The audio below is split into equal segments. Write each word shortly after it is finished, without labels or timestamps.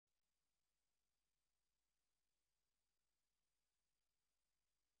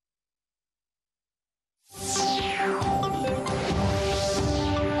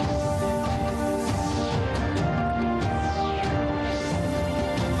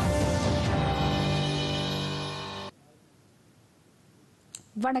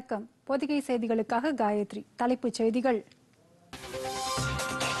வணக்கம். பொதிகை செய்திகளுக்காக காயத்ரி. தலைப்புச் செய்திகள்.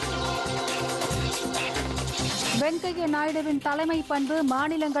 வெங்கையா நாயுடுவின் தலைமை பண்பு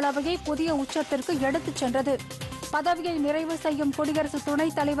மாநிலங்களவையை புதிய உச்சத்திற்கு எடுத்துச் சென்றது. பதவியை நிறைவு செய்யும் குடியரசு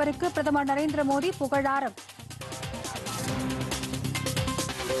துணைத் தலைவருக்கு பிரதமர் நரேந்திர மோடி புகழாரம்.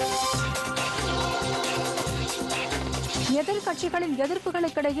 எதிர்க்கட்சிகளின்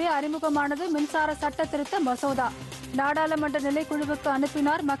எதிர்ப்புகளுக்கிடையே அறிமுகமானது மின்சார சட்ட திருத்த மசோதா. நாடாளுமன்ற நிலைக்குழுவுக்கு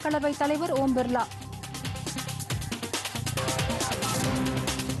அனுப்பினார் மக்களவைத் தலைவர் ஓம் பிர்லா.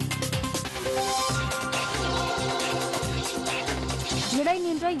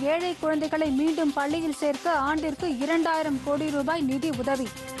 இடைநின்ற ஏழை குழந்தைகளை மீண்டும் பள்ளியில் சேர்க்க ஆண்டிற்கு 2000 கோடி ரூபாய் நிதி உதவி.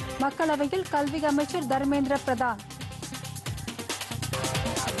 மக்களவையில் கல்வி அமைச்சர் தர்மேந்திர பிரதான்.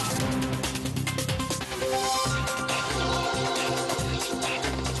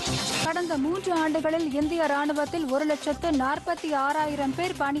 கடந்த 3 ஆண்டுகளில் இந்திய ராணுவத்தில் 1,46,000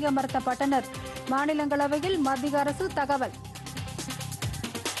 பேர் பணியமர்த்தப்பட்டனர். மாநிலங்களவையில் மத்திய அரசு தகவல்.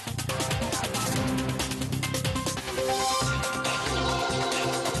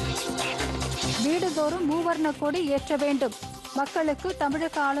 வீடுதோறும் மூவர்ண கொடி ஏற்ற வேண்டும். மக்களுக்கு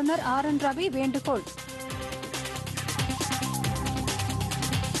தமிழக ஆளுநர் RN ரவி வேண்டுகோள்.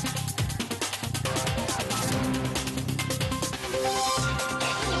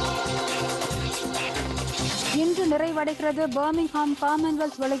 இன்று நிறைவடைகிறது பர்மிங்ஹாம்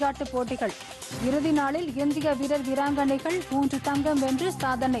காமன்வெல்த் விளையாட்டுப் போட்டிகள். இறுதி நாளில் இந்திய வீரர் வீராங்கனைகள் 3 தங்கம் வென்று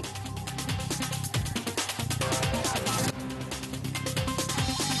சாதனை.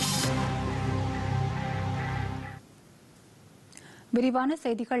 விரிவான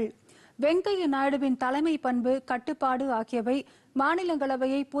செய்திகள். வெங்கையா நாயுடுவின் தலைமை பண்பு, கட்டுப்பாடு ஆகியவை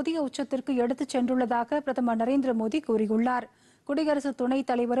மாநிலங்களவையை புதிய உச்சத்திற்கு எடுத்துச் சென்றுள்ளதாக பிரதமர் நரேந்திர மோடி கூறியுள்ளார். குடியரசு துணைத்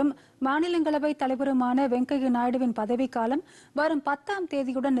தலைவரும் மாநிலங்களவை தலைவருமான வெங்கையா நாயுடுவின் பதவிக்காலம் வரும் 10ஆம்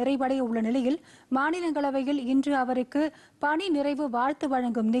தேதியுடன் நிறைவடைய உள்ள நிலையில் மாநிலங்களவையில் இன்று அவருக்கு பணி நிறைவு வாழ்த்து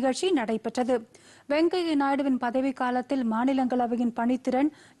வழங்கும் நிகழ்ச்சி நடைபெற்றது. வெங்கையா நாயுடுவின் பதவிக்காலத்தில் மாநிலங்களவையின்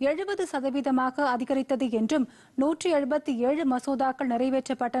பணித்திறன் 70% அதிகரித்தது என்றும் 177 மசோதாக்கள்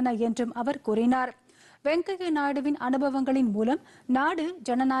நிறைவேற்றப்பட்டன என்றும் அவர் கூறினார். வெங்கையா நாயுடுவின் அனுபவங்களின் மூலம் நாடு,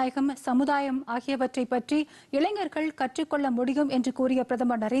 ஜனநாயகம், சமுதாயம் ஆகியவற்றை பற்றி இளைஞர்கள் கற்றுக்கொள்ள முடியும் என்று கூறிய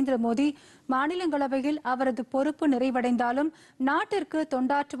பிரதமர் நரேந்திர மோடி, மாநிலங்களவையில் அவரது பொறுப்பு நிறைவடைந்தாலும் நாட்டிற்கு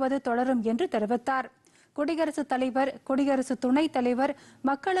தொண்டாற்றுவது தொடரும் என்று தெரிவித்தார். குடியரசுத் தலைவர், குடியரசு துணைத் தலைவர்,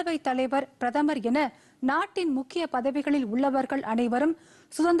 மக்களவைத் தலைவர், பிரதமர் என நாட்டின் முக்கிய பதவிகளில் உள்ளவர்கள் அனைவரும்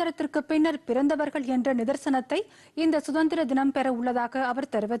சுதந்திரத்திற்கு பின்னர் பிறந்தவர்கள் என்ற நிதர்சனத்தை இந்த சுதந்திர தினம் பெற உள்ளதாக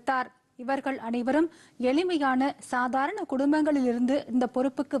அவர் தெரிவித்தார். இவர்கள் அனைவரும் எளிமையான சாதாரண குடும்பங்களிலிருந்து இந்த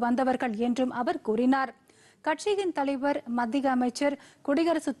பொறுப்புக்கு வந்தவர்கள் என்றும் அவர் கூறினார். கட்சியின் தலைவர், மத்திய அமைச்சர்,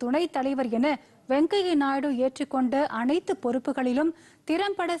 குடியரசு துணைத் தலைவர் என வெங்கையா நாயுடு ஏற்றுக்கொண்ட அனைத்து பொறுப்புகளிலும்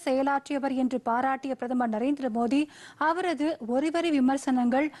திறம்பட செயலாற்றியவர் என்று பாராட்டிய பிரதமர் நரேந்திர மோடி, அவரது ஒருவரி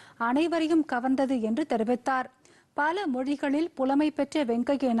விமர்சனங்கள் அனைவரையும் கவர்ந்தது என்று தெரிவித்தார். பல மொழிகளில் புலமை பெற்ற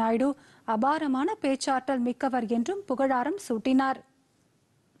வெங்கையா நாயுடு அபாரமான பேச்சாற்றல் மிக்கவர் என்றும் புகழாரம் சூட்டினார்.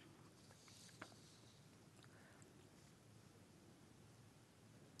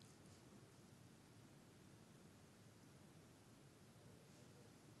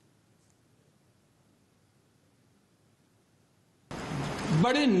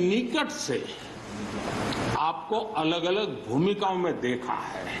 बड़े निकट से आपको अलग अलग भूमिकाओं में देखा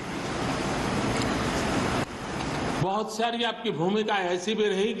है. बहुत सारी आपकी भूमिका ऐसी भी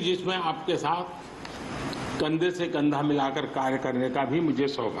रही जिसमें आपके साथ कंधे से कंधा मिलाकर कार्य करने का भी मुझे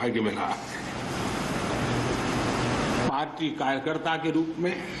सौभाग्य मिला. पार्टी कार्यकर्ता के रूप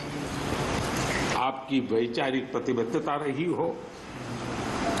में आपकी वैचारिक प्रतिबद्धता रही हो,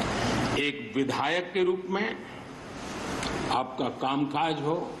 एक विधायक के रूप में आपका कामकाज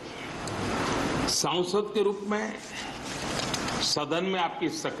हो, सांसद के रूप में सदन में आपकी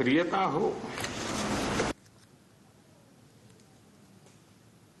सक्रियता हो.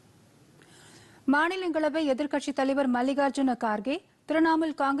 மாநிலங்களவை எதிர்க்கட்சித் தலைவர் மல்லிகார்ஜுன கார்கே,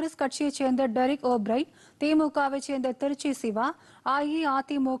 திரிணாமுல் காங்கிரஸ் கட்சியைச் சேர்ந்த டெரிக் ஓப்ரைன், திமுகவைச் சேர்ந்த திருச்சி சிவா,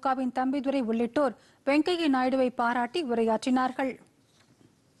 அஇஅதிமுகவின் தம்பிதுரை உள்ளிட்டோர் வெங்கையா நாயுடுவை பாராட்டி உரையாற்றினார்கள்.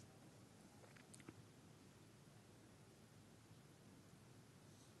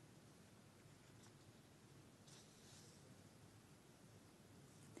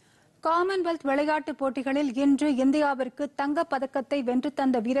 காமன்வெல்த் விளையாட்டுப் போட்டிகளில் இன்று இந்தியாவிற்கு தங்கப் பதக்கத்தை வென்று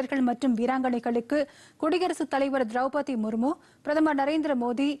தந்த வீரர்கள் மற்றும் வீராங்கனைகளுக்கு குடியரசுத் தலைவர் திரௌபதி முர்மு, பிரதமர் நரேந்திர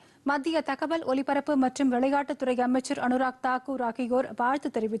மோடி, மத்திய தகவல், ஒலிபரப்பு மற்றும் விளையாட்டுத்துறை அமைச்சர் அனுராக் தாக்கூர் ஆகியோர்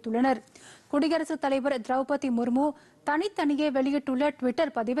வாழ்த்து தெரிவித்துள்ளனர். குடியரசுத் தலைவர் திரௌபதி முர்மு தனித்தனியே வெளியிட்டுள்ள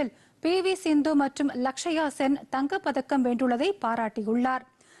டுவிட்டர் பதிவில் PV சிந்து மற்றும் லக்ஷயா சென் தங்கப்பதக்கம் வென்றுள்ளதை பாராட்டியுள்ளார்.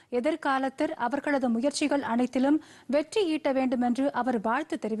 எதிர்காலத்தில் அவர்களது முயற்சிகள் அனைத்திலும் வெற்றி ஈட்ட வேண்டும் என்று அவர்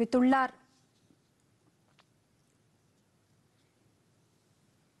வாழ்த்து தெரிவித்துள்ளார்.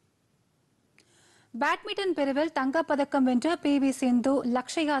 பேட்மிண்டன் பிரிவில் தங்கப்பதக்கம் வென்ற PV சிந்து,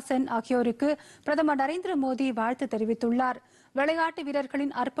 லக்ஷயா சென் ஆகியோருக்கு பிரதமர் நரேந்திர மோடி வாழ்த்து தெரிவித்துள்ளார். விளையாட்டு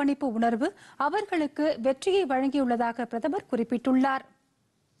வீரர்களின் அர்ப்பணிப்பு உணர்வு அவர்களுக்கு வெற்றியை வழங்கியுள்ளதாக பிரதமர் குறிப்பிட்டுள்ளார்.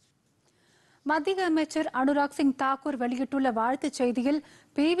 மத்திய அமைச்சர் அனுராக் சிங் தாக்கூர் வெளியிட்டுள்ள வாழ்த்துச் செய்தியில்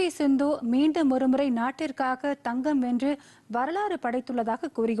PV சிந்து மீண்டும் ஒருமுறை நாட்டிற்காக தங்கம் வென்று வரலாறு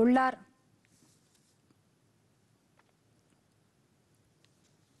படைத்துள்ளதாக கூறியுள்ளார்.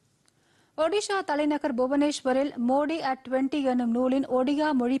 ஒடிஷா தலைநகர் புவனேஸ்வரில் மோடி அட் 20 எனும் நூலின் ஒடியா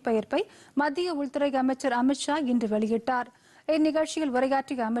மொழிபெயர்ப்பை மத்திய உள்துறை அமைச்சர் அமித்ஷா இன்று வெளியிட்டார். இந்நிகழ்ச்சியில்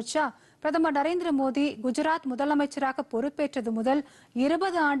உரையாற்றிய அமித்ஷா, பிரதமர் நரேந்திர மோடி குஜராத் முதலமைச்சராக பொறுப்பேற்றது முதல்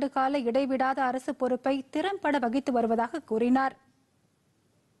 20 ஆண்டு கால இடைவிடாத அரசு பொறுப்பை திறம்பட வகித்து வருவதாக கூறினார்.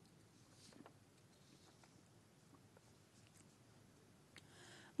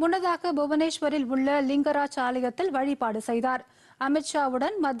 முன்னதாக புவனேஸ்வரில் உள்ள லிங்கராஜ் ஆலயத்தில் வழிபாடு செய்தார்.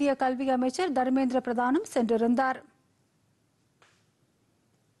 அமித்ஷாவுடன் மத்திய கல்வி அமைச்சர் தர்மேந்திர பிரதானும் சென்றிருந்தார்.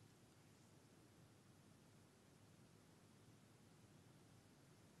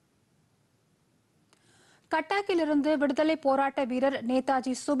 கட்டாக்கிலிருந்து விடுதலை போராட்ட வீரர்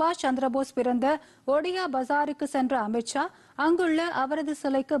நேதாஜி சுபாஷ் சந்திரபோஸ் பிறந்த ஒடியா பஜாருக்கு சென்ற அமித்ஷா அங்குள்ள அவரது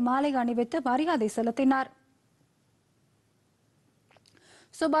சிலைக்கு மாலை அணிவித்து மரியாதை செலுத்தினார்.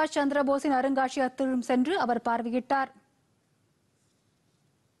 சுபாஷ் சந்திரபோஸின் அருங்காட்சியகத்திலும் சென்று அவர் பார்வையிட்டார்.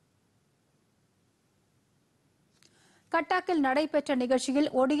 கட்டாக்கில் நடைபெற்ற நிகழ்ச்சியில்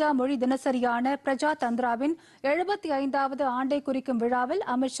ஒடியா மொழி தினசரியான பிரஜா தந்திராவின் 75வது ஆண்டை குறிக்கும் விழாவில்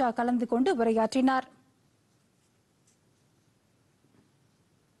அமித்ஷா கலந்து கொண்டு உரையாற்றினார்.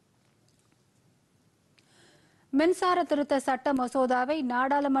 மின்சார திருத்த சட்ட மசோதாவை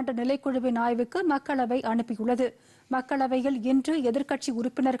நாடாளுமன்ற நிலைக்குழுவின் ஆய்வுக்கு மக்களவை அனுப்பியுள்ளது. மக்களவையில் இன்று எதிர்க்கட்சி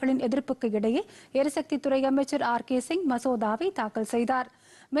உறுப்பினர்களின் எதிர்ப்புக்கு இடையே எரிசக்தித்துறை அமைச்சர் RK சிங் மசோதாவை தாக்கல் செய்தார்.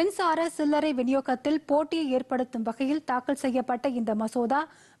 மின்சார சில்லறை விநியோகத்தில் போட்டியை ஏற்படுத்தும் வகையில் தாக்கல் செய்யப்பட்ட இந்த மசோதா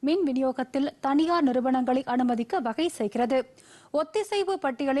மின் விநியோகத்தில் தனியார் நிறுவனங்களை அனுமதிக்க வகை செய்கிறது. ஒத்திசைவு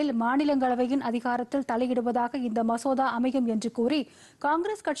பட்டியலில் மாநிலங்களவையின் அதிகாரத்தில் தலையிடுவதாக இந்த மசோதா அமையும் என்று கூறி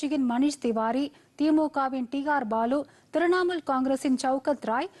காங்கிரஸ் கட்சியின் மணீஷ் திவாரி, திமுகவின் TR பாலு, திரிணாமுல் காங்கிரசின் சவுகத்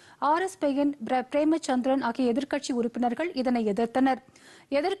ராய், RSPயின் பிரேமச்சந்திரன் ஆகிய எதிர்க்கட்சி உறுப்பினர்கள் இதனை எதிர்த்தனர்.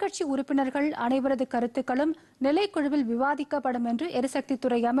 எதிர்க்கட்சி உறுப்பினர்கள் அனைவரது கருத்துக்களும் நிலைக்குழுவில் விவாதிக்கப்படும் என்று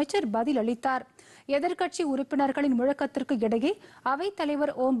எரிசக்தித்துறை அமைச்சர் பதிலளித்தார். எதிர்க்கட்சி உறுப்பினர்களின் முழக்கத்திற்கு இடையே அவைத்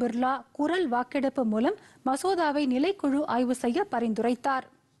தலைவர் ஓம் பிர்லா குரல் வாக்கெடுப்பு மூலம் மசோதாவை நிலைக்குழு ஆய்வு செய்ய பரிந்துரைத்தார்.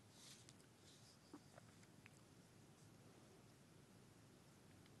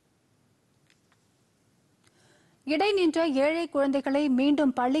 இடைநின்ற ஏழை குழந்தைகளை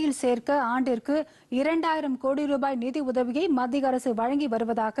மீண்டும் பள்ளியில் சேர்க்க ஆண்டிற்கு 2000 கோடி ரூபாய் நிதி உதவியை மத்திய அரசு வழங்கி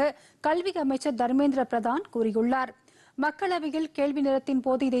வருவதாக கல்வி அமைச்சர் தர்மேந்திர பிரதான் கூறியுள்ளார். மக்களவையில் கேள்வி நேரத்தின்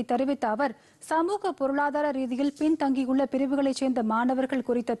போது இதை தெரிவித்த அவர், சமூக பொருளாதார ரீதியில் பின்தங்கியுள்ள பிரிவுகளைச் சேர்ந்த மாணவர்கள்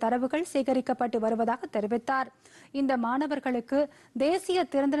குறித்த தரவுகள் சேகரிக்கப்பட்டு வருவதாக தெரிவித்தார். இந்த மாணவர்களுக்கு தேசிய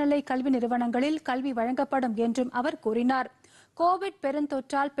திறந்தநிலை கல்வி நிறுவனங்களில் கல்வி வழங்கப்படும் என்றும் அவர் கூறினார். கோவிட்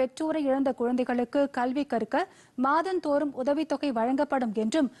பெருந்தொற்றால் பெற்றோரை இழந்த குழந்தைகளுக்கு கல்வி கற்க மாதந்தோறும் உதவித்தொகை வழங்கப்படும்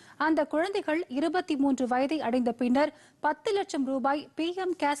என்றும் அந்த குழந்தைகள் 23 வயதை அடைந்த பின்னர் 10 லட்சம் ரூபாய்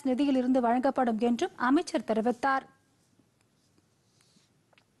PM கேர்ஸ் நிதியிலிருந்து வழங்கப்படும் என்றும் அமைச்சர் தெரிவித்தார்.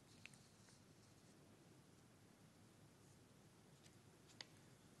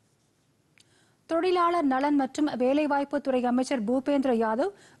 தொழிலாளர் நலன் மற்றும் வேலைவாய்ப்பு துறை அமைச்சர் பூபேந்திர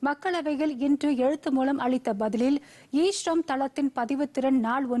யாதவ் மக்களவையில் இன்று எழுத்து மூலம் அளித்த பதிலில் ஈஸ்ரம் தளத்தின் பதிவுத்திறன்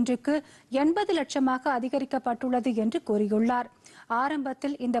நாள் ஒன்றுக்கு 80 லட்சமாக அதிகரிக்கப்பட்டுள்ளது என்று கூறியுள்ளார்.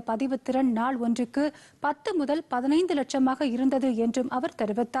 ஆரம்பத்தில் இந்த பதிவுத்திறன் நாள் ஒன்றுக்கு 10 முதல் 15 லட்சமாக இருந்தது என்றும் அவர்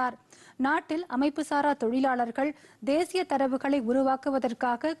தெரிவித்தார். நாட்டில் அமைப்புசாரா தொழிலாளர்கள் தேசிய தரவுகளை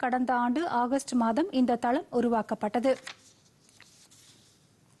உருவாக்குவதற்காக கடந்த ஆண்டு ஆகஸ்ட் மாதம் இந்த தளம் உருவாக்கப்பட்டது.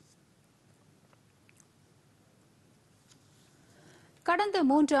 கடந்த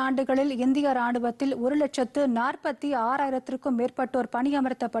 3 ஆண்டுகளில் இந்திய ராணுவத்தில் 1,46,000க்கும் மேற்பட்டோர்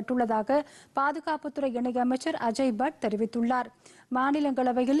பணியமர்த்தப்பட்டுள்ளதாக பாதுகாப்புத்துறை இணையமைச்சர் அஜய் பட் தெரிவித்துள்ளார்.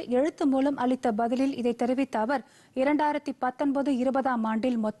 மாநிலங்களவையில் எழுத்து மூலம் அளித்த பதிலில் இதை தெரிவித்த அவர், 2019-20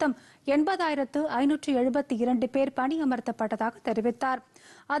 ஆண்டில் மொத்தம் 80,572 பேர் பணியமர்த்தப்பட்டதாக தெரிவித்தார்.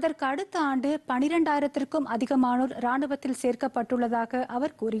 அதற்கு அடுத்த ஆண்டு 12,000க்கும் அதிகமானோர் ராணுவத்தில் சேர்க்கப்பட்டுள்ளதாக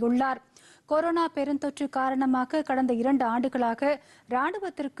அவர் கூறியுள்ளார். கொரோனா பெருந்தொற்று காரணமாக கடந்த 2 ஆண்டுகளாக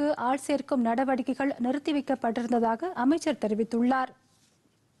ராணுவத்திற்கு ஆள் சேர்க்கும் நடவடிக்கைகள் நிறுத்தி வைக்கப்பட்டிருந்ததாக அமைச்சர் தெரிவித்துள்ளார்.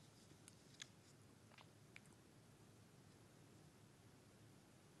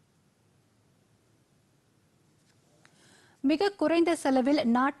 மிக குறைந்த செலவில்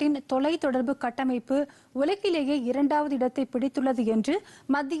நாட்டின் தொலைத்தொடர்பு கட்டமைப்பு உலகிலேயே 2வது இடத்தை பிடித்துள்ளது என்று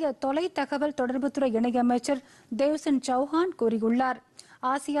மத்திய தொலைத்தகவல் தொடர்புத்துறை இணையமைச்சர் தேவ்சன் சௌஹான் கூறியுள்ளார்.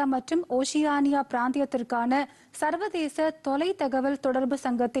 ஆசியா மற்றும் ஓஷியானியா பிராந்தியத்திற்கான சர்வதேச தொலைத்தகவல் தொடர்பு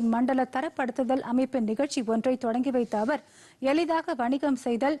சங்கத்தின் மண்டல தரப்படுத்துதல் அமைப்பின் நிகழ்ச்சி ஒன்றை தொடங்கி வைத்த அவர், எளிதாக வணிகம்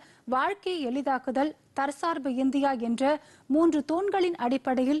செய்தல், வாழ்க்கையை எளிதாக்குதல், தற்சார்பு இந்தியா என்ற 3 தூண்களின்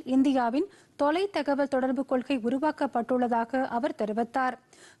அடிப்படையில் இந்தியாவின் தொலைத்தகவல் தொடர்பு கொள்கை உருவாக்கப்பட்டுள்ளதாக அவர் தெரிவித்தார்.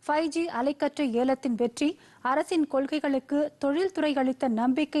 5G அலைக்கற்றை ஏலத்தின் வெற்றி அரசின் கொள்கைகளுக்கு தொழில்துறை அளித்த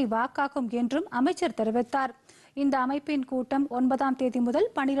நம்பிக்கை வாக்காகும் என்றும் அமைச்சர் தெரிவித்தார். இந்த அமைப்பின் கூட்டம் 9ஆம் தேதி முதல்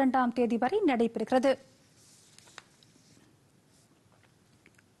 12ஆம் தேதி வரை நடைபெறுகிறது.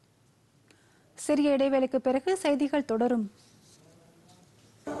 சிறிய இடைவேளைக்கு பிறகு செய்திகள் தொடரும்.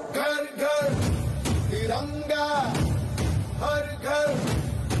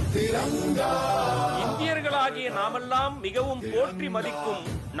 இந்தியர்களாகிய நாமெல்லாம் மிகவும் போற்றி மதிக்கும்,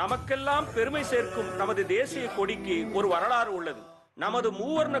 நமக்கெல்லாம் பெருமை சேர்க்கும் நமது தேசிய கொடிக்கு ஒரு வரலாறு உள்ளது. நமது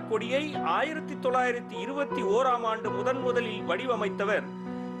மூவர்ண கொடியை 1921ஆம் ஆண்டு முதலில் வடிவமைத்தவர்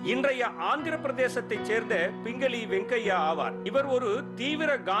இன்றைய ஆந்திர பிரதேசத்தைச் சேர்ந்த பிங்களி வெங்கையா ஆவார். இவர் ஒரு தீவிர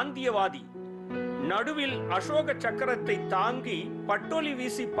காந்தியவாதி. நடுவில் அசோக சக்கரத்தை தாங்கி பட்டொலி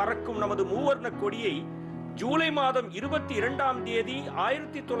வீசி பறக்கும் நமது மூவர்ண கொடியை ஜூலை மாதம் 22ஆம் தேதி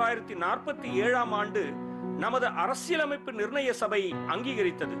 1947ஆம் ஆண்டு நமது அரசியலமைப்பு நிர்ணய சபை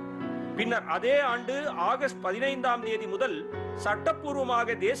அங்கீகரித்தது. பின்னர் அதே ஆண்டு ஆகஸ்ட் 15ஆம் தேதி முதல்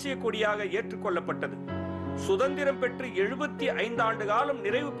சட்டப்பூர்வமாக தேசிய கொடியாக ஏற்றுக்கொள்ளப்பட்டது. சுதந்திரம் பெற்று 75 ஆண்டு காலம்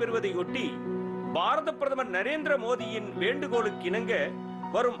நிறைவு பெறுவதையொட்டி பாரத பிரதமர் நரேந்திர மோடியின் வேண்டுகோளுக்கு இணங்க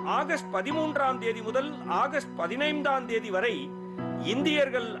வரும் ஆகஸ்ட் 13ஆம் தேதி முதல் ஆகஸ்ட் 15ஆம் தேதி வரை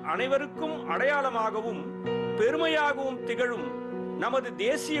இந்தியர்கள் அனைவருக்கும் அடையாளமாகவும் பெருமையாகவும் திகழும் நமது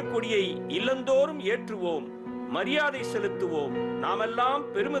தேசிய கொடியை இல்லந்தோறும் ஏற்றுவோம், மரியாதை செலுத்துவோம், நாமெல்லாம்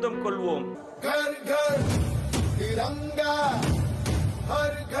பெருமிதம் கொள்வோம். திரங்கா,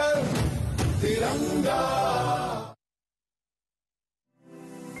 ஹர் கர் திரங்கா.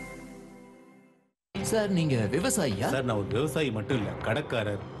 சார், நீங்க விவசாயியா? சார், நான் ஒரு விவசாயி மட்டும் இல்ல,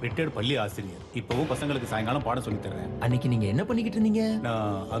 கடைக்காரர், ரிட்டையர்ட் பள்ளி ஆசிரியர். இப்பவும் பசங்களுக்கு சாயங்காலம் பாடம் சொல்லி தர்றேன். அன்னைக்கு நீங்க என்ன பண்ணிக்கிட்டு இருந்தீங்க?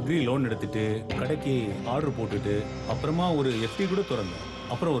 நான் அக்ரி லோன் எடுத்துட்டு கடைக்கு ஆர்டர் போட்டுட்டு அப்புறமா ஒரு எஃப்டி கூட திறந்தேன்.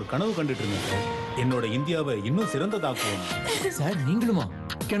 அப்புறம் ஒரு கனவு கண்டுட்டு இருந்தேன் சார், என்னோட இந்தியாவை இன்னும் சிறந்ததாக்குவோம். சார், நீங்களுமா?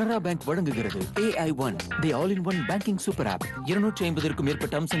 கனரா பேங்க் வழங்குகிறது AI1 the all in one banking super app. 250க்கும்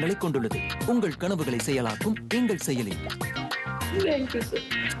மேற்பட்ட அம்சங்களை கொண்டுள்ளது. உங்கள் கனவுகளை செயலாக்கும் எங்கள் செயலி.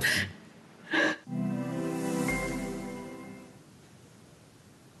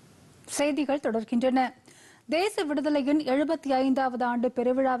 செய்திகள் தொடர்கின்றன. தேச விடுதலையின் 75வது ஆண்டு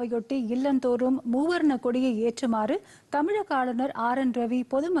பெருவிழாவையொட்டி இல்லந்தோறும் மூவர்ண கொடியை ஏற்றுமாறு தமிழக ஆளுநர் RN ரவி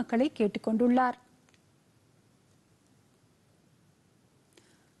பொதுமக்களை கேட்டுக் கொண்டுள்ளார்.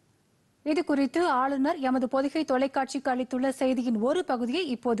 இதுகுறித்து ஆளுநர் எமது பொதிகை தொலைக்காட்சிக்கு அளித்துள்ள செய்தியின் ஒரு பகுதியை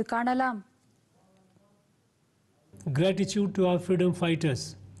இப்போது காணலாம். Gratitude to our freedom fighters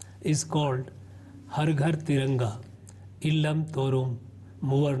is called Har Ghar Tiranga, Illam Thorum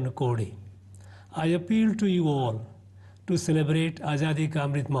Muvarna Kodi. I appeal to you all to celebrate Azadi Ka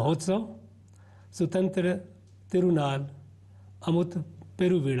Amrit Mahotsav, Sutantra Tirunal, Amut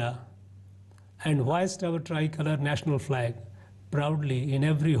Peruvida, and hoist our tricolor national flag proudly in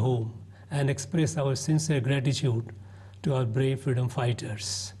every home and express our sincere gratitude to our brave freedom fighters.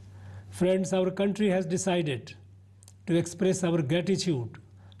 Friends, our country has decided to express our gratitude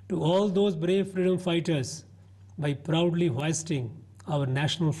to all those brave freedom fighters by proudly hoisting our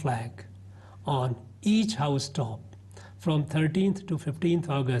national flag on each housetop from 13th to 15th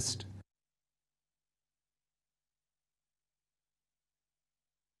August.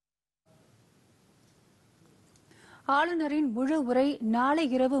 ஆளுநரின் முழு உரை நாளை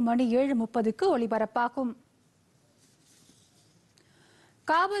இரவு மணி 7:30க்கு ஒளிபரப்பாகும்.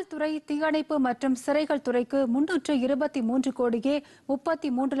 காவல்துறை, தீயணைப்பு மற்றும் சிறைகள் துறைக்கு 323 கோடியே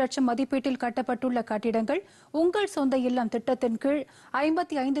 33 லட்சம் மதிப்பீட்டில் கட்டப்பட்டுள்ள கட்டிடங்கள் உங்கள் சொந்த இல்லம் திட்டத்தின் கீழ்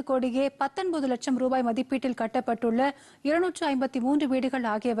 55 கோடியே 19 லட்சம் ரூபாய் மதிப்பீட்டில் கட்டப்பட்டுள்ள 253 வீடுகள்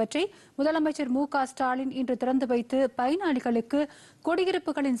ஆகியவற்றை முதலமைச்சர் மு.க. ஸ்டாலின் இன்று திறந்து வைத்து பயனாளிகளுக்கு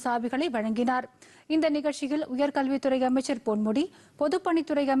குடியிருப்புகளின் சாவிகளை வழங்கினார். இந்த நிகழ்ச்சியில் உயர்கல்வித்துறை அமைச்சர் பொன்முடி,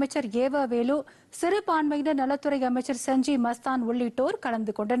 பொதுப்பணித்துறை அமைச்சர் ஏவ வேலு, சிறுபான்மையினர் நலத்துறை அமைச்சர் செஞ்சி மஸ்தான் உள்ளிட்டோர்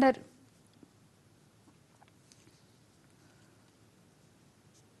கலந்து கொண்டனர்.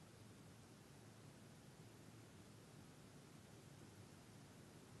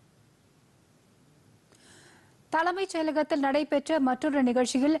 தலைமைச் செயலகத்தில் நடைபெற்ற மற்றொரு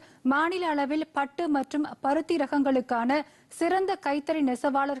நிகழ்ச்சியில் மாநில அளவில் பட்டு மற்றும் பருத்தி ரகங்களுக்கான சிறந்த கைத்தறி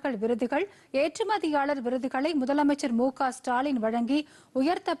நெசவாளர்கள் விருதுகள், ஏற்றுமதியாளர் விருதுகளை முதலமைச்சர் மு.க.ஸ்டாலின் வழங்கி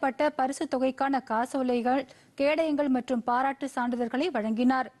உயர்த்தப்பட்ட பரிசுத் தொகைக்கான காசோலைகள், கேடயங்கள் மற்றும் பாராட்டு சான்றிதழ்களை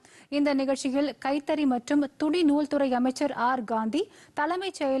வழங்கினார். இந்த நிகழ்ச்சியில் கைத்தறி மற்றும் துணி நூல்துறை அமைச்சர் ஆர். காந்தி,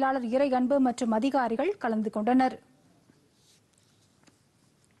 தலைமைச் செயலாளர் இறை அன்பு மற்றும் அதிகாரிகள் கலந்து கொண்டனர்.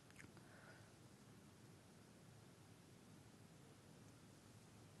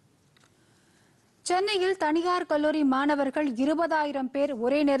 சென்னையில் தனியார் கல்லூரி மாணவர்கள் 20,000 பேர்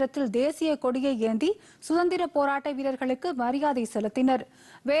ஒரே நேரத்தில் தேசிய கொடியை ஏந்தி சுதந்திர போராட்ட வீரர்களுக்கு மரியாதை செலுத்தினர்.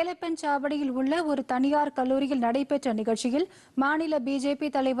 வேலப்பன்சாவடியில் உள்ள ஒரு தனியார் கல்லூரியில் நடைபெற்ற நிகழ்ச்சியில் மாநில பிஜேபி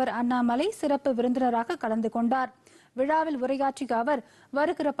தலைவர் அண்ணாமலை சிறப்பு விருந்தினராக கலந்து கொண்டார். விழாவில் உரையாற்றிய அவர்,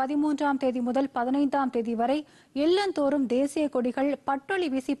 வருகிற 13ஆம் தேதி முதல் 15ஆம் தேதி வரை இல்லந்தோறும் தேசிய கொடிகள் பட்டொளி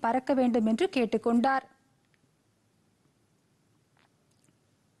வீசி பறக்க வேண்டும் என்று கேட்டுக் கொண்டார்.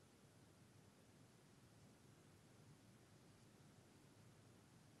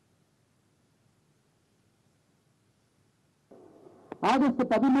 ஆகஸ்ட்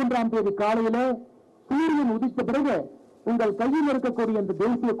 13ஆம் தேதி காலையில சூரியன் உதித்த பிறகு உங்கள் கையில் இருக்கக்கூடிய அந்த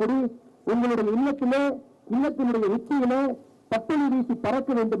தேசிய கொடி உங்களுடைய இல்லத்தினுடைய உச்சியிலே பட்டொளி வீசி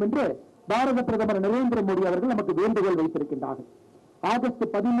பறக்க வேண்டும் என்று பாரத பிரதமர் நரேந்திர மோடி அவர்கள் நமக்கு வேண்டுகோள் வைத்திருக்கின்றார்கள். ஆகஸ்ட்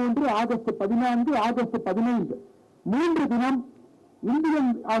 13, ஆகஸ்ட் 14, ஆகஸ்ட் 15 3 தினம் இந்தியன்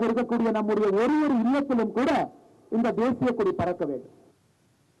ஆக இருக்கக்கூடிய நம்முடைய ஒரு இல்லத்திலும் கூட இந்த தேசிய கொடி பறக்க வேண்டும்.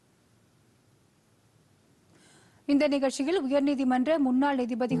 இந்த நிகழ்ச்சியில் உயர்நீதிமன்ற முன்னாள்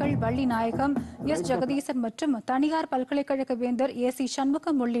நீதிபதிகள் வள்ளி நாயகம், எஸ். ஜெகதீசன் மற்றும் தனியார் பல்கலைக்கழக வேந்தர் ஏ.சி.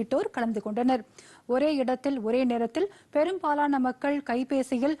 சண்முகம் உள்ளிட்டோர் கலந்து கொண்டனர். ஒரே இடத்தில் ஒரே நேரத்தில் பெரும்பாலான மக்கள்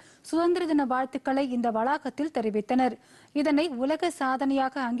கைபேசியில் சுதந்திர தின வாழ்த்துக்களை இந்த வளாகத்தில் தெரிவித்தனர். இதனை உலக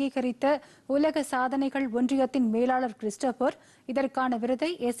சாதனையாக அங்கீகரித்த உலக சாதனைகள் ஒன்றியத்தின் மேலாளர் கிறிஸ்டபர் இதற்கான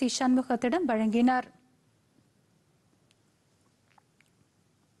விருதை ஏ.சி. சண்முகத்திடம் வழங்கினார்.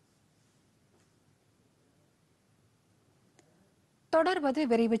 தொடர்வது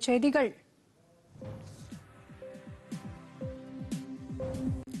விரைவுச் செய்திகள்.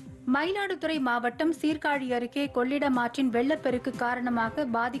 மயிலாடுதுறை மாவட்டம் சீர்காழி அருகே கொள்ளிடம் ஆற்றின் வெள்ளப்பெருக்கு காரணமாக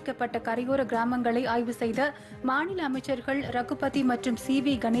பாதிக்கப்பட்ட கரையோர கிராமங்களை ஆய்வு செய்த மாநில அமைச்சர்கள் ரகுபதி மற்றும்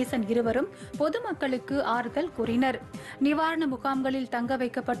சி.வி. கணேசன் இருவரும் பொதுமக்களுக்கு ஆறுதல் கூறினர். நிவாரண முகாம்களில் தங்க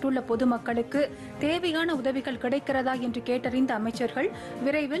வைக்கப்பட்டுள்ள பொதுமக்களுக்கு தேவையான உதவிகள் கிடைக்கிறதா என்று கேட்டறிந்த அமைச்சர்கள்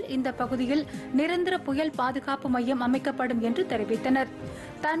விரைவில் இந்த பகுதியில் நிரந்தர புயல் பாதுகாப்பு மையம் அமைக்கப்படும் என்று தெரிவித்தனர்.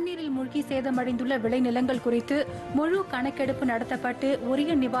 தண்ணீரில் மூழ்கி சேதமடைந்துள்ள விளைநிலங்கள் குறித்து முழு கணக்கெடுப்பு நடத்தப்பட்டு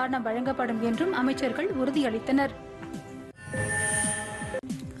உரிய நிவாரணம் வழங்கப்படும் என்றும் அமைச்சர்கள் உறுதியளித்தனர்.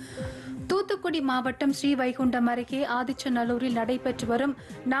 தூத்துக்குடி மாவட்டம் ஸ்ரீவைகுண்டம் அருகே ஆதிச்சநல்லூரில் நடைபெற்று வரும்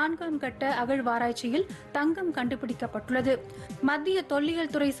 4ஆம் கட்ட அகழ்வாராய்ச்சியில் தங்கம் கண்டுபிடிக்கப்பட்டுள்ளது. மத்திய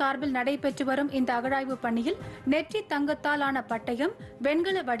தொல்லியல் துறை சார்பில் நடைபெற்று வரும் இந்த அகழாய்வு பணியில் நெற்றி தங்கத்தால் ஆன பட்டயம்,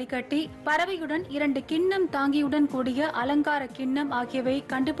 வெண்கல வடிகட்டி, பறவையுடன் 2 கிண்ணம் தாங்கியுடன் கூடிய அலங்கார கிண்ணம் ஆகியவை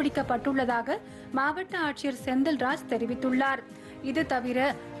கண்டுபிடிக்கப்பட்டுள்ளதாக மாவட்ட ஆட்சியர் செந்தில்ராஜ் தெரிவித்துள்ளார். இது தவிர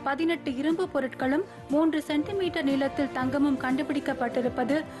 18 இரும்பு பொருட்களும் 3 சென்டிமீட்டர் நீளத்தில் தங்கமும்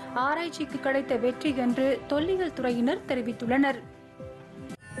கண்டுபிடிக்கப்பட்டிருப்பது ஆராய்ச்சிக்கு கிடைத்த வெற்றி என்று தொல்லியல் துறையினர் தெரிவித்துள்ளனர்.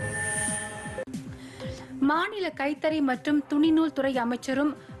 மாநில கைத்தறி மற்றும் துணிநூல் துறை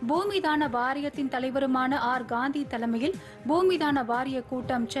அமைச்சரும் பூமிதான வாரியத்தின் தலைவருமான ஆர். காந்தி தலைமையில் பூமிதான வாரிய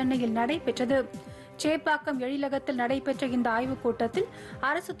கூட்டம் சென்னையில் நடைபெற்றது. சேப்பாக்கம் எழிலகத்தில் நடைபெற்ற இந்த ஆய்வுக் கூட்டத்தில்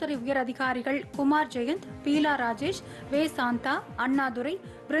அரசு துறை உயர் அதிகாரிகள் குமார் ஜெயந்த், பீலா ராஜேஷ், வே. சாந்தா, அண்ணாதுரை,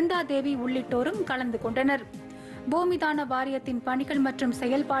 பிருந்தாதேவி உள்ளிட்டோரும் கலந்து கொண்டனர். பூமிதான வாரியத்தின் பணிகள் மற்றும்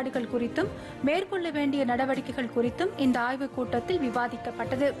செயல்பாடுகள் குறித்தும் மேற்கொள்ள வேண்டிய நடவடிக்கைகள் குறித்தும் இந்த ஆய்வுக் கூட்டத்தில்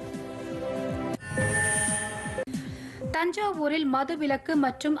விவாதிக்கப்பட்டது. தஞ்சாவூரில் மதுவிலக்கு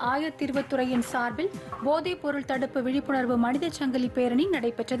மற்றும் ஆயத்தீர்வுத்துறையின் சார்பில் போதைப் பொருள் தடுப்பு விழிப்புணர்வு மனித சங்கிலி பேரணி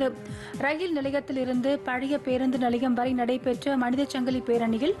நடைபெற்றது. ரயில் நிலையத்தில் இருந்து பழைய பேருந்து நிலையம் வரை நடைபெற்ற மனித சங்கிலி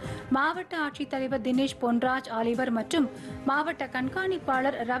பேரணியில் மாவட்ட ஆட்சித்தலைவர் தினேஷ் பொன்ராஜ் ஆலிவர் மற்றும் மாவட்ட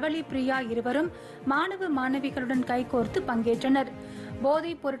கண்காணிப்பாளர் ரவலி பிரியா இருவரும் மாணவ மாணவிகளுடன் கைகோர்த்து பங்கேற்றனர்.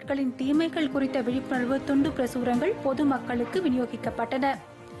 போதைப் பொருட்களின் தீமைகள் குறித்த விழிப்புணர்வு துண்டு பிரசுரங்கள் பொதுமக்களுக்கு விநியோகிக்கப்பட்டன.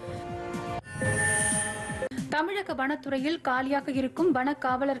 தமிழக வனத்துறையில் காலியாக இருக்கும்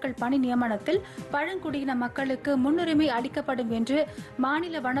வனக்காவலர்கள் பணி நியமனத்தில் பழங்குடியின மக்களுக்கு முன்னுரிமை அளிக்கப்படும் என்று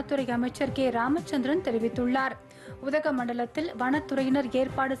மாநில வனத்துறை அமைச்சர் கே. ராமச்சந்திரன் தெரிவித்துள்ளார். உதகமண்டலத்தில் வனத்துறையினர்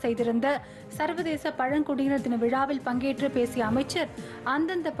ஏற்பாடு செய்திருந்த சர்வதேச பழங்குடியினர் தின விழாவில் பங்கேற்று பேசிய அமைச்சர்,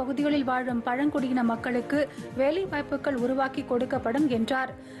 அந்தந்த பகுதிகளில் வாழும் பழங்குடியின மக்களுக்கு வேலைவாய்ப்புகள் உருவாக்கி கொடுக்கப்படும்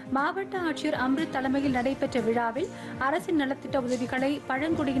என்றார். மாவட்ட ஆட்சியர் அம்ரித் தலைமையில் நடைபெற்ற விழாவில் அரசின் நலத்திட்ட உதவிகளை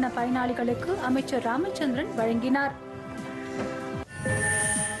பழங்குடியின பயனாளிகளுக்கு அமைச்சர் ராமச்சந்திரன் வழங்கினார்.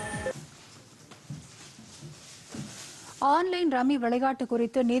 ஆன்லைன் ரம்மி விளையாட்டு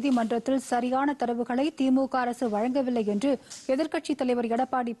குறித்து நீதிமன்றத்தில் சரியான தரவுகளை திமுக அரசு வழங்கவில்லை என்று எதிர்க்கட்சித் தலைவர்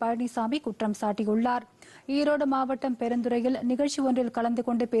எடப்பாடி பழனிசாமி குற்றம் சாட்டியுள்ளார். ஈரோடு மாவட்டம் பெருந்துறையில் நிகழ்ச்சி ஒன்றில் கலந்து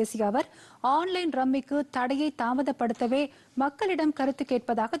கொண்டு பேசிய அவர், ஆன்லைன் ரம்மிக்கு தடையை தாமதப்படுத்தவே மக்களிடம் கருத்து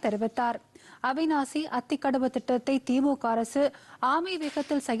கேட்பதாக தெரிவித்தார். அவிநாசி அத்திக்கடவு திட்டத்தை திமுக அரசு ஆமை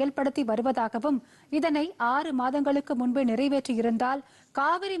வேகத்தில் செயல்படுத்தி வருவதாகவும், இதனை 6 மாதங்களுக்கு முன்பே நிறைவேற்றியிருந்தால்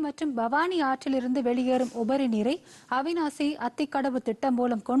காவிரி மற்றும் பவானி ஆற்றிலிருந்து வெளியேறும் உபரி நீரை அவிநாசி அத்திக்கடவு திட்டம்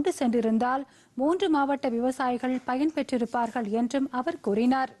மூலம் கொண்டு சென்றிருந்தால் 3 மாவட்ட விவசாயிகள் பயன்பெற்றிருப்பார்கள் என்றும் அவர்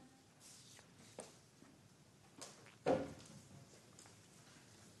கூறினார்.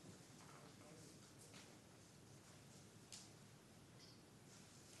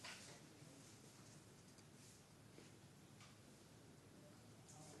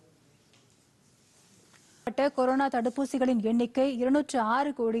 கொரோனா தடுப்பூசிகளின் எண்ணிக்கை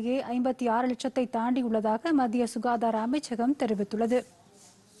 206 கோடியே 56 லட்சத்தை தாண்டியுள்ளதாக மத்திய சுகாதார அமைச்சகம் தெரிவித்துள்ளது.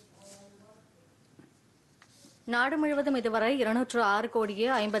 நாடு முழுவதும் இதுவரை 206 கோடியே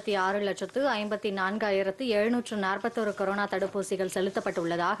 56 லட்சத்து 54,741 கொரோனா தடுப்பூசிகள்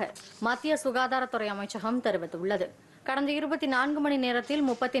செலுத்தப்பட்டுள்ளதாக மத்திய சுகாதாரத்துறை அமைச்சகம் தெரிவித்துள்ளது. கடந்த 24 மணி நேரத்தில்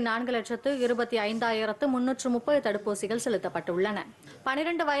 34,25,330 தடுப்பூசிகள் செலுத்தப்பட்டுள்ளன.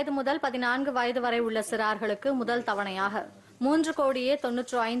 12 வயது முதல் 14 வயது வரை உள்ள சிறார்களுக்கு முதல் தவணையாக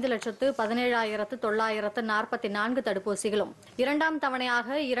 3,95,17,944 தடுப்பூசிகளும், இரண்டாம் தவணையாக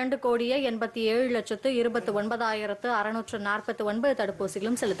 2,87,29,649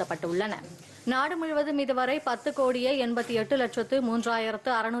 தடுப்பூசிகளும் செலுத்தப்பட்டுள்ளன. நாடு முழுவதும் இதுவரை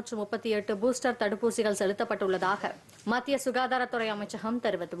 10,88,03,638 பூஸ்டர் தடுப்பூசிகள் செலுத்தப்பட்டுள்ளதாக மத்திய சுகாதாரத்துறை அமைச்சகம்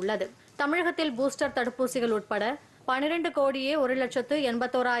தெரிவித்துள்ளது. தமிழகத்தில் பூஸ்டர் தடுப்பூசிகள் உட்பட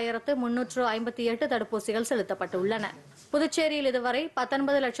 12,81,81,358 தடுப்பூசிகள் செலுத்தப்பட்டுள்ளன. புதுச்சேரியில் இதுவரை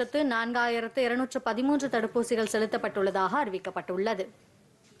 19,04,213 தடுப்பூசிகள் செலுத்தப்பட்டுள்ளதாக அறிவிக்கப்பட்டுள்ளது.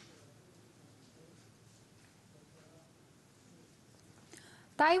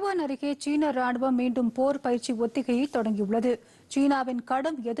 தைவான் அருகே சீன ராணுவம் மீண்டும் போர் பயிற்சி ஒத்திகையை தொடங்கியுள்ளது. சீனாவின்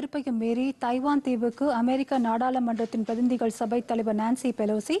கடும் எதிர்ப்பையும் மீறி தைவான் தீவுக்கு அமெரிக்க நாடாளுமன்றத்தின் பிரதிநிதிகள் சபை தலைவர் நான்சி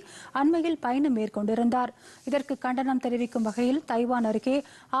பெலோசி அண்மையில் பயணம் மேற்கொண்டிருந்தார். இதற்கு கண்டனம் தெரிவிக்கும் வகையில் தைவான் அருகே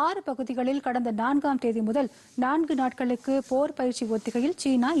 6 பகுதிகளில் கடந்த 4ஆம் தேதி முதல் 4 நாட்களுக்கு போர் பயிற்சி ஒத்திகையில்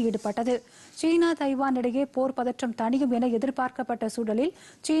சீனா ஈடுபட்டது. சீனா தைவான் இடையே போர் பதற்றம் தணியும் என எதிர்பார்க்கப்பட்ட சூழலில்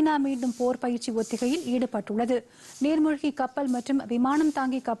சீனா மீண்டும் போர் பயிற்சி ஒத்திகையில் ஈடுபட்டுள்ளது. நீர்மூழ்கி கப்பல் மற்றும் விமானம்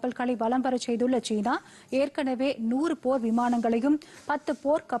தாங்கி கப்பல்களை வலம் வர செய்துள்ள சீனா ஏற்கனவே 100 போர் விமானங்களையும் 10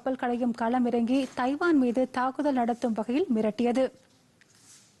 போர் கப்பல்களையும் களமிறங்கி தைவான் மீது தாக்குதல் நடத்தும் வகையில் மிரட்டியது.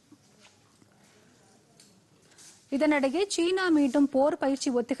 இதனிடையே சீனா மீண்டும் போர் பயிற்சி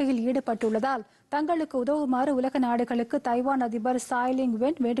ஒத்திகையில் ஈடுபட்டுள்ளதால் தங்களுக்கு உதவுமாறு உலக நாடுகளுக்கு தைவான் அதிபர் சாய்லிங்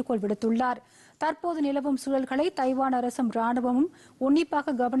வென் வேண்டுகோள் விடுத்துள்ளார். தற்போது நிலவும் சூழல்களை தைவான் அரசும் ராணுவமும்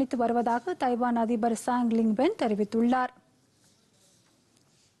உன்னிப்பாக கவனித்து வருவதாக தைவான் அதிபர் சாங் லிங் வென் தெரிவித்துள்ளார்.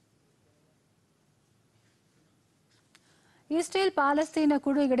 இஸ்ரேல் பாலஸ்தீன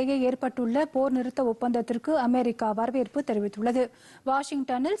குழு இடையே ஏற்பட்டுள்ள போர் நிறுத்த ஒப்பந்தத்திற்கு அமெரிக்கா வரவேற்பு தெரிவித்துள்ளது.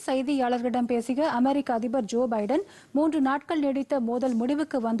 வாஷிங்டனில் செய்தியாளர்களிடம் பேசிய அமெரிக்க அதிபர் ஜோ பைடன் 3 நாட்கள் நீடித்த மோதல்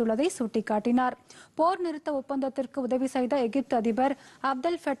முடிவுக்கு வந்துள்ளதை சுட்டிக்காட்டினார். போர் நிறுத்த ஒப்பந்தத்திற்கு உதவி செய்த எகிப்து அதிபர்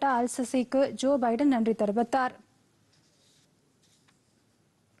அப்தல் ஃபெட்டா அல் சிசிக்கு ஜோ பைடன் நன்றி தெரிவித்தார்.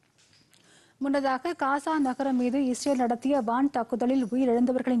 முன்னதாக காசா நகரம் மீது இஸ்ரேல் நடத்திய வான் தாக்குதலில்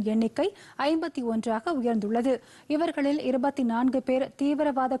உயிரிழந்தவர்களின் எண்ணிக்கை 51ஆக உயர்ந்துள்ளது. இவர்களில் 24 பேர்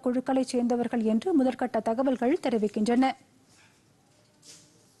தீவிரவாத குழுக்களைச் சேர்ந்தவர்கள் என்று முதற்கட்ட தகவல்கள் தெரிவிக்கின்றன.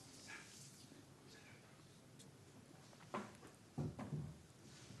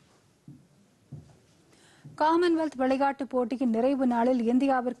 காமன்வெல்த் விளையாட்டுப் போட்டியின் நிறைவு நாளில்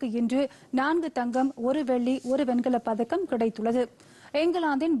இந்தியாவிற்கு இன்று 4 தங்கம், 1 வெள்ளி, 1 வெண்கலப் பதக்கம் கிடைத்துள்ளது.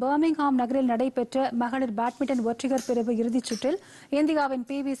 இங்கிலாந்தின் பர்மிங்ஹாம் நகரில் நடைபெற்ற மகளிர் பேட்மிண்டன் ஒற்றையர் பிரிவு இறுதிச் சுற்றில் இந்தியாவின்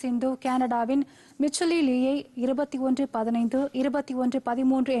PV சிந்து கனடாவின் மிச்சலி லீயை 21-15,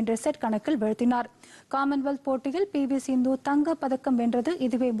 21-13 என்ற செட் கணக்கில் வீழ்த்தினார். காமன்வெல்த் போட்டியில் PV சிந்து தங்கப் பதக்கம் வென்றது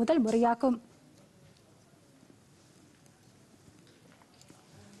இதுவே முதல் முறையாகும்.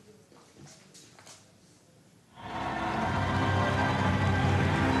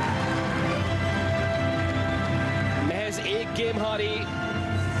 गेम हारी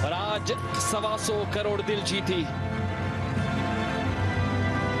और आज 125 करोड़ दिल जीती।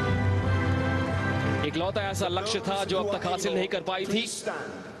 इकलौता ऐसा लक्ष्य था जो अब तक हासिल नहीं कर पाई थी।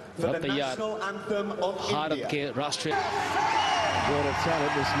 अब तैयार भारत के राष्ट्रीय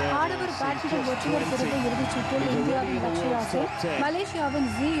ஆடவர் பேட்மிண்டன் ஒற்றையர் பிரிவு இறுதிச் சுற்றில் இந்தியாவின் லக்ஷ்யா சென் மலேசியாவின்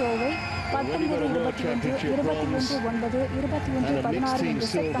ஜியோவை 19-21, 21-9, 21-16 என்ற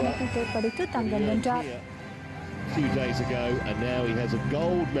செட் கணக்கில் தோற்கடித்து தங்கம் வென்றார். Few days ago, and now he has a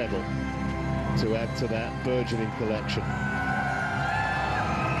gold medal to add to that burgeoning collection.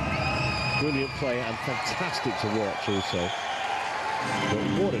 Brilliant play and fantastic to watch also. But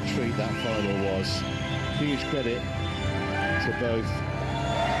what a treat that final was. Huge credit to both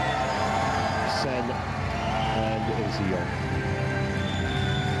Sen and Izzy.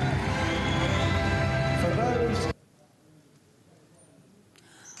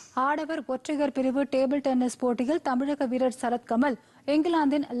 ஆடவர் ஒற்றையர் பிரிவு table tennis போட்டியில் தமிழக வீரர் சரத்கமல்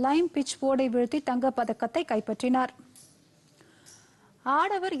இங்கிலாந்தின் Lime pitch போர்டை வீழ்த்தி தங்கப்பதக்கத்தை கைப்பற்றினார்.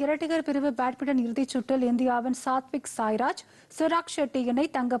 ஆடவர் இரட்டையர் பிரிவு பேட்மிண்டன் இறுதிச் சுற்றில் இந்தியாவின் சாத்விக் சாய்ராஜ் சிராக் ஷெட்டி இணை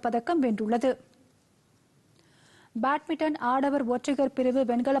தங்கப்பதக்கம் வென்றுள்ளது. பேட்மிண்டன் ஆடவர் ஒற்றையர் பிரிவு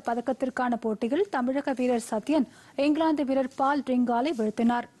வெண்கலப் பதக்கத்திற்கான போட்டியில் தமிழக வீரர் சத்யன் இங்கிலாந்து வீரர் பால் ட்ரிங்காலை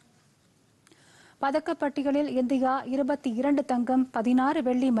வீழ்த்தினார். பதக்கப்பட்டியலில் இந்தியா 22 தங்கம், 16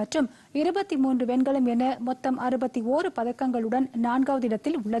 வெள்ளி மற்றும் 23 வெண்கலம் என மொத்தம் 61 பதக்கங்களுடன் 4வது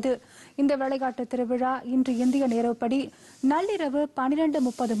இடத்தில் உள்ளது. இந்த விளையாட்டு திருவிழா இன்று இந்திய நேரப்படி நள்ளிரவு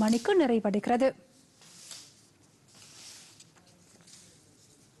 12:30 மணிக்கு நிறைவடைகிறது.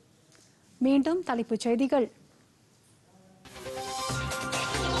 மீண்டும் தலைப்புச் செய்திகள்.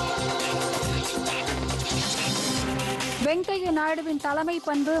 வெங்கையா நாயுடுவின் தலைமை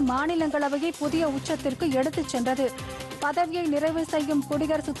பண்பு மாநிலங்களவையை புதிய உச்சத்திற்கு எடுத்துச் சென்றது. பதவியை நிறைவு செய்யும்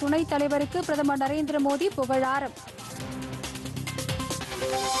குடியரசு துணைத் தலைவருக்கு பிரதமர் நரேந்திர மோடி புகழாரம்.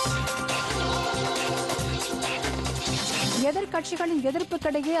 எதிர்க்கட்சிகளின்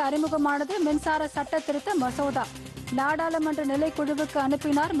எதிர்ப்புக்கிடையே அறிமுகமானது மின்சார சட்ட திருத்த மசோதா. நாடாளுமன்ற நிலைக்குழுவுக்கு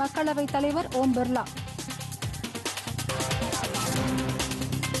அனுப்பினார் மக்களவைத் தலைவர் ஓம் பிர்லா.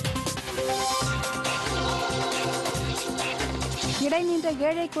 இடைநின்ற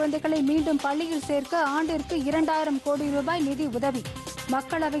ஏழை குழந்தைகளை மீண்டும் பள்ளியில் சேர்க்க ஆண்டிற்கு 2000 கோடி ரூபாய் நிதி உதவி.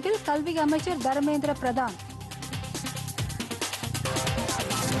 மக்களவையில் கல்வி அமைச்சர் தர்மேந்திர பிரதான்.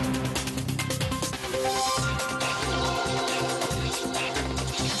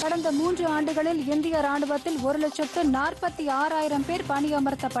 கடந்த 3 ஆண்டுகளில் இந்திய ராணுவத்தில் 1,46,000 பேர்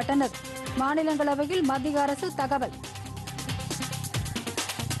பணியமர்த்தப்பட்டனர். மாநிலங்களவையில் மத்திய அரசு தகவல்.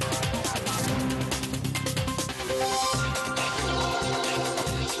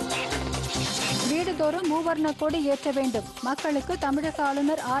 வீடுதோறும் மூவர்ண கொடி ஏற்ற வேண்டும். மக்களுக்கு தமிழக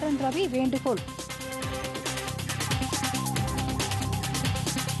ஆளுநர் RN ரவி வேண்டுகோள்.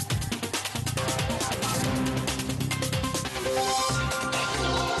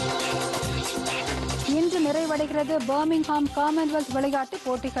 இன்று நிறைவடைகிறது பர்மிங்ஹாம் காமன்வெல்த் விளையாட்டுப்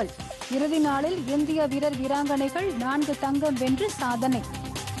போட்டிகள். இறுதி நாளில் இந்திய வீரர் வீராங்கனைகள் 4 தங்கம் வென்று சாதனை.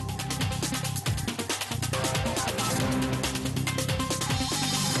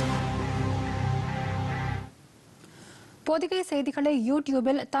 பொதிகை செய்திகளை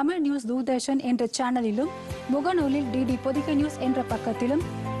யூடியூபில் தமிழ் நியூஸ் தூர்தர்ஷன் என்ற சேனலிலும், முகநூலில் டிடி பொதிகை நியூஸ் என்ற பக்கத்திலும்,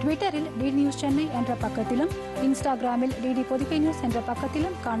 ட்விட்டரில் டிடி நியூஸ் சென்னை என்ற பக்கத்திலும், இன்ஸ்டாகிராமில் டிடி பொதிகை நியூஸ் என்ற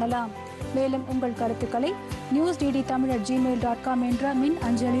பக்கத்திலும் காணலாம். மேலும் உங்கள் கருத்துக்களை newsddtamil@gmail.com என்ற மின்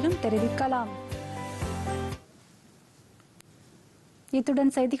அஞ்சலிலும் தெரிவிக்கலாம்.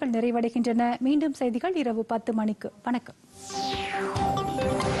 இத்துடன் செய்திகள் நிறைவடைகின்றன. மீண்டும் செய்திகள் இரவு 10 மணிக்கு. வணக்கம்.